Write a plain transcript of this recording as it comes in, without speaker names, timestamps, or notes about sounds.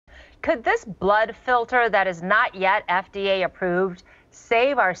Could this blood filter that is not yet FDA approved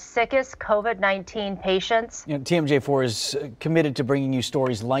save our sickest COVID-19 patients? TMJ4 is committed to bringing you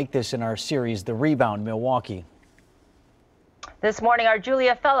stories like this in our series, The Rebound, Milwaukee. This morning, our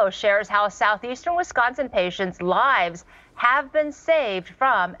Julia Fellow shares how southeastern Wisconsin patients' lives have been saved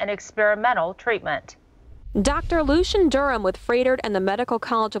from an experimental treatment. Dr. Lucian Durham with Fredert and the Medical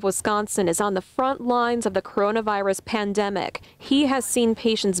College of Wisconsin is on the front lines of the coronavirus pandemic. He has seen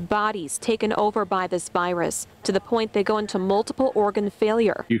patients' bodies taken over by this virus to the point they go into multiple organ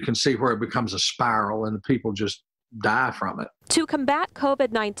failure. You can see where it becomes a spiral and people just die from it. To combat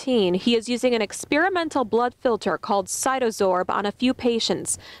COVID-19, he is using an experimental blood filter called CytoSorb on a few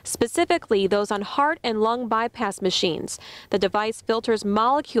patients, specifically those on heart and lung bypass machines. The device filters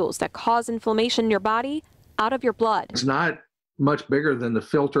molecules that cause inflammation in your body out of your blood. It's not much bigger than the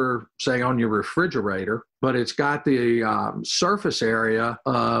filter, say, on your refrigerator, but it's got the surface area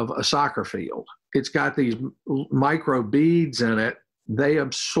of a soccer field. It's got these micro beads in it. They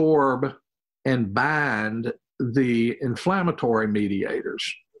absorb and bind the inflammatory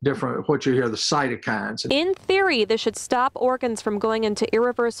mediators, different, what you hear, the cytokines. In theory, this should stop organs from going into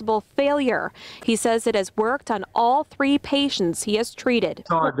irreversible failure. He says it has worked on all 3 patients he has treated.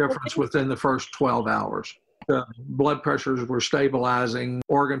 Saw a difference within the first 12 hours. The blood pressures were stabilizing,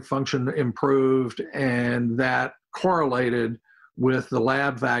 organ function improved, and that correlated with the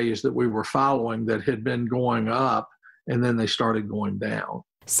lab values that we were following that had been going up, and then they started going down.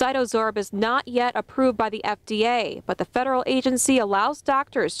 CytoSorb is not yet approved by the FDA, but the federal agency allows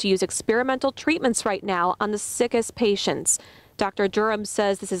doctors to use experimental treatments right now on the sickest patients. Dr. Durham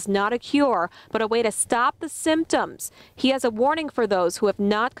says this is not a cure, but a way to stop the symptoms. He has a warning for those who have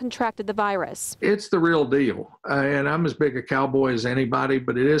not contracted the virus. It's the real deal. And I'm as big a cowboy as anybody,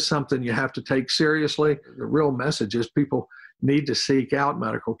 but it is something you have to take seriously. The real message is people need to seek out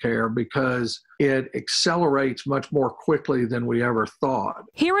medical care because it accelerates much more quickly than we ever thought.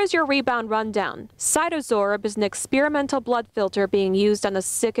 Here is your rebound rundown. CytoSorb is an experimental blood filter being used on the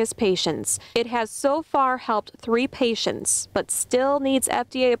sickest patients. It has so far helped 3 patients, but still needs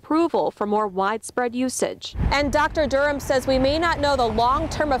FDA approval for more widespread usage. And Dr. Durham says we may not know the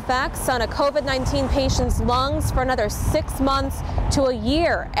long-term effects on a COVID-19 patient's lungs for another 6 months to a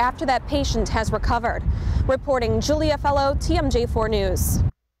year after that patient has recovered. Reporting Julia Fellow, TMJ4 News.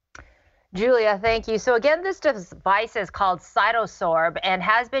 Julia, thank you. So again, this device is called CytoSorb and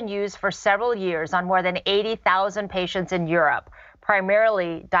has been used for several years on more than 80,000 patients in Europe,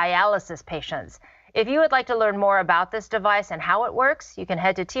 primarily dialysis patients. If you would like to learn more about this device and how it works, you can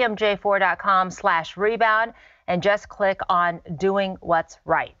head to tmj4.com/rebound and just click on Doing What's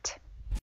Right.